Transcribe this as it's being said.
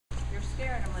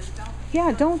scaring them. Don't.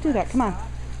 Yeah, don't do that. Come on.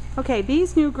 Okay,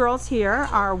 these new girls here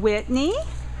are Whitney,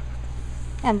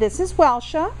 and this is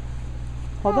WELSHA.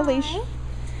 Hold the leash.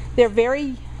 They're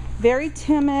very, very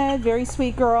timid, very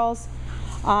sweet girls.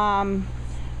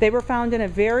 They were found in a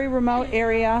very remote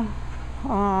area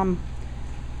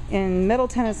in Middle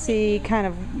Tennessee, kind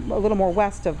of a little more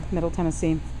west of Middle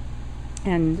Tennessee,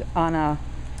 and on a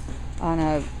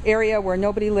area where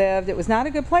nobody lived. It was not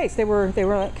a good place. They were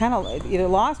kind of either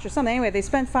lost or something. Anyway, they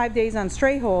spent 5 days on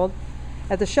stray hold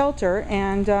at the shelter,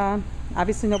 and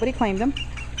obviously nobody claimed them.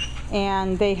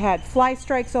 And they had fly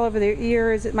strikes all over their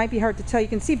ears. It might be hard to tell. You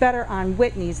can see better on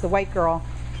Whitney's, the white girl.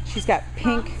 She's got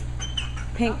pink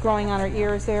growing on her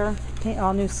ears there,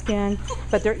 all new skin.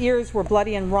 But their ears were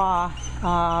bloody and raw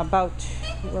about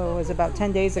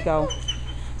 10 days ago.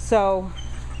 So,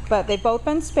 but they've both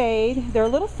been spayed. They're a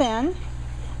little thin.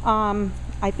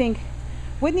 I think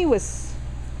Whitney,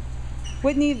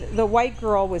 the white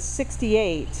girl, was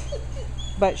 68.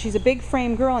 But she's a big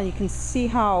frame girl, and you can see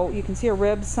her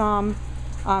ribs some.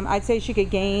 I'd say she could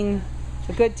gain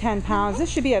a good 10 pounds. This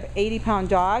should be an 80-pound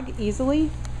dog easily,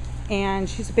 and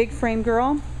she's a big frame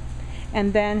girl.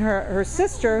 And then her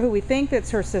sister, who we think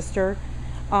that's her sister,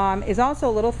 is also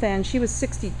a little thin. She was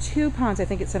 62 pounds, I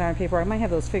think it said on her paper. I might have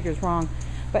those figures wrong.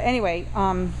 But anyway,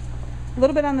 a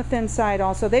little bit on the thin side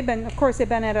also. Of course, they've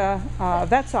been at a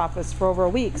vet's office for over a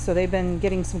week, so they've been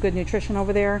getting some good nutrition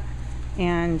over there.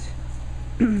 And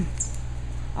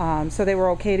so they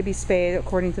were okay to be spayed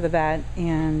according to the vet,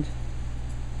 and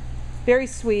very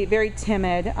sweet, very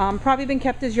timid. Probably been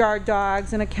kept as yard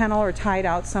dogs in a kennel or tied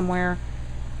out somewhere.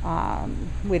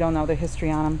 We don't know the history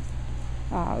on them.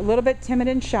 A little bit timid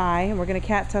and shy, and we're going to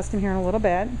cat test them here in a little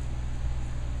bit.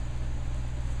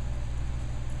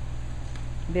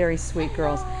 Very sweet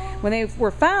girls. When they were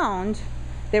found,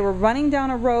 they were running down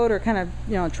a road, or kind of,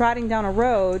 trotting down a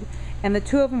road, and the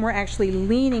two of them were actually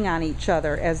leaning on each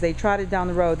other as they trotted down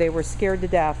the road. They were scared to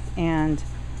death, and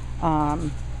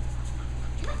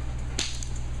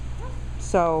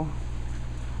so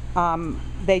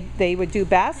they would do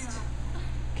best.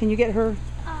 Can you get her?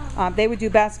 They would do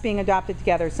best being adopted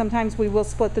together. Sometimes we will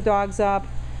split the dogs up,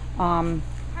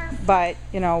 but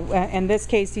in this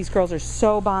case, these girls are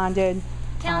so bonded.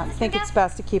 I think it's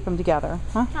best to keep them together.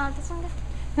 Huh? Can I let this one go?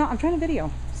 No, I'm trying to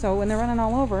video. So when they're running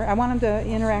all over, I want them to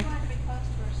interact.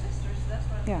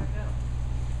 Yeah.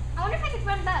 I wonder if I could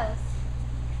run both.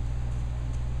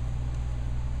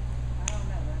 I don't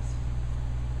know this.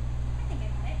 I think I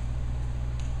got it.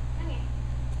 Okay.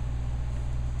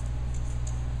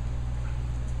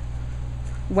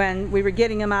 When we were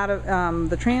getting them out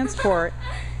of the transport,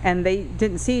 and they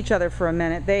didn't see each other for a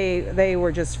minute, they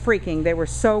were just freaking. They were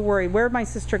so worried. Where'd my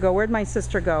sister go? Where'd my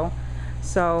sister go?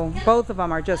 So both of them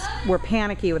were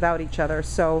panicky without each other.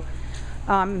 So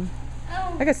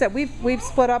like I said, we've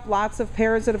split up lots of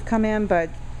pairs that have come in,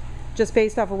 but just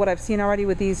based off of what I've seen already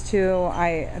with these two,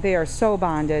 they are so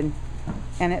bonded,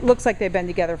 and it looks like they've been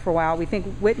together for a while. We think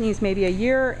Whitney's maybe a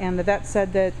year, and the vet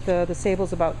said that the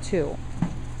Sable's about 2.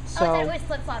 So I thought it was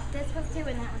flip-flop. This was 2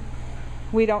 and that one.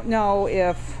 we don't know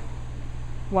if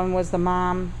one was the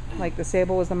mom, like the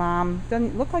Sable was the mom.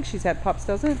 Doesn't look like she's had pups,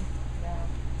 does it?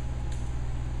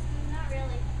 Not really.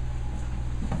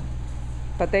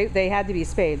 But they had to be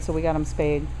spayed, so we got them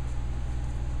spayed.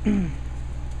 Want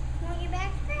your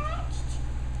back scratched?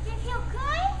 Does it feel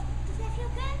good? Does that feel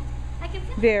good? I can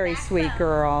feel Very her sweet backbone.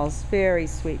 girls. Very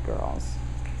sweet girls.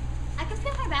 I can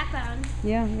feel her backbone.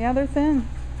 Yeah, they're thin.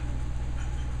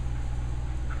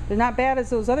 They're not bad as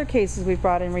those other cases we've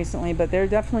brought in recently, but they're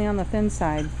definitely on the thin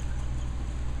side.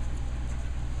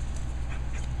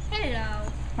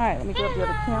 Hello. Alright, let me get up the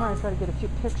other camera and try to get a few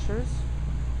pictures.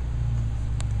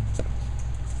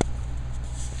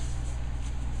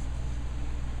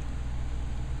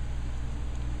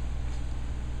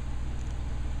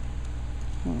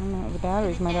 I don't know, the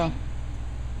batteries might have...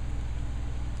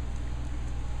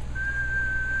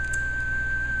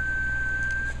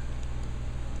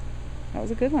 That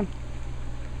was a good one.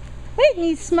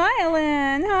 Whitney's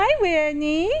smiling. Hi,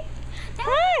 Whitney.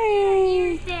 Hi.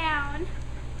 Ears down.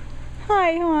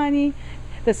 Hi, honey.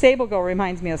 The Sable girl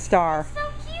reminds me of Star, So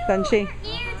cute. doesn't she? Her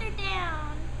ears are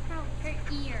down. Oh, her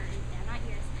ears down, not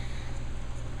ears.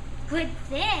 Good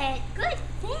fit. Good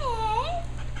fit.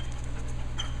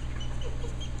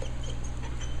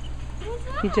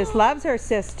 She just loves her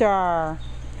sister.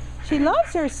 She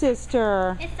loves her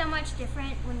sister. It's so much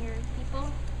different when you're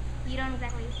people. You don't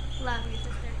exactly love your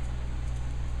sister.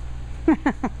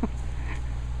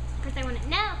 Because I wouldn't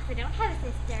know because I don't have a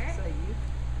sister. So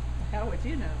how would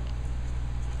you know?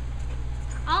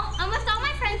 Almost all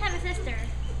my friends have a sister.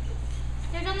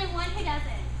 There's only one who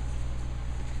doesn't.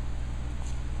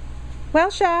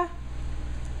 WELSHA.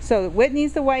 So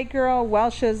Whitney's the white girl,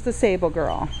 WELSHA's the sable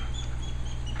girl.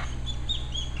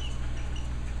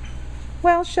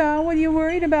 WELSHA, what are you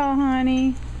worried about,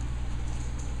 honey?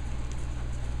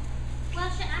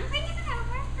 WELSHA, I'm bringing it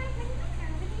over. I'm bringing it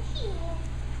over to here.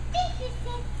 Thank you,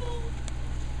 Sissy.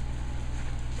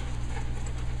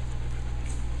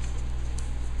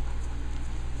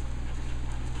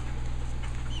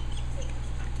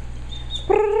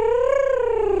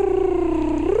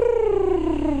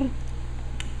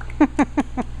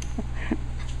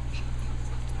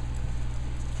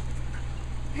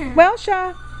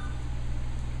 WELSHA.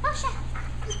 WELSHA.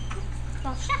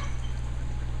 WELSHA.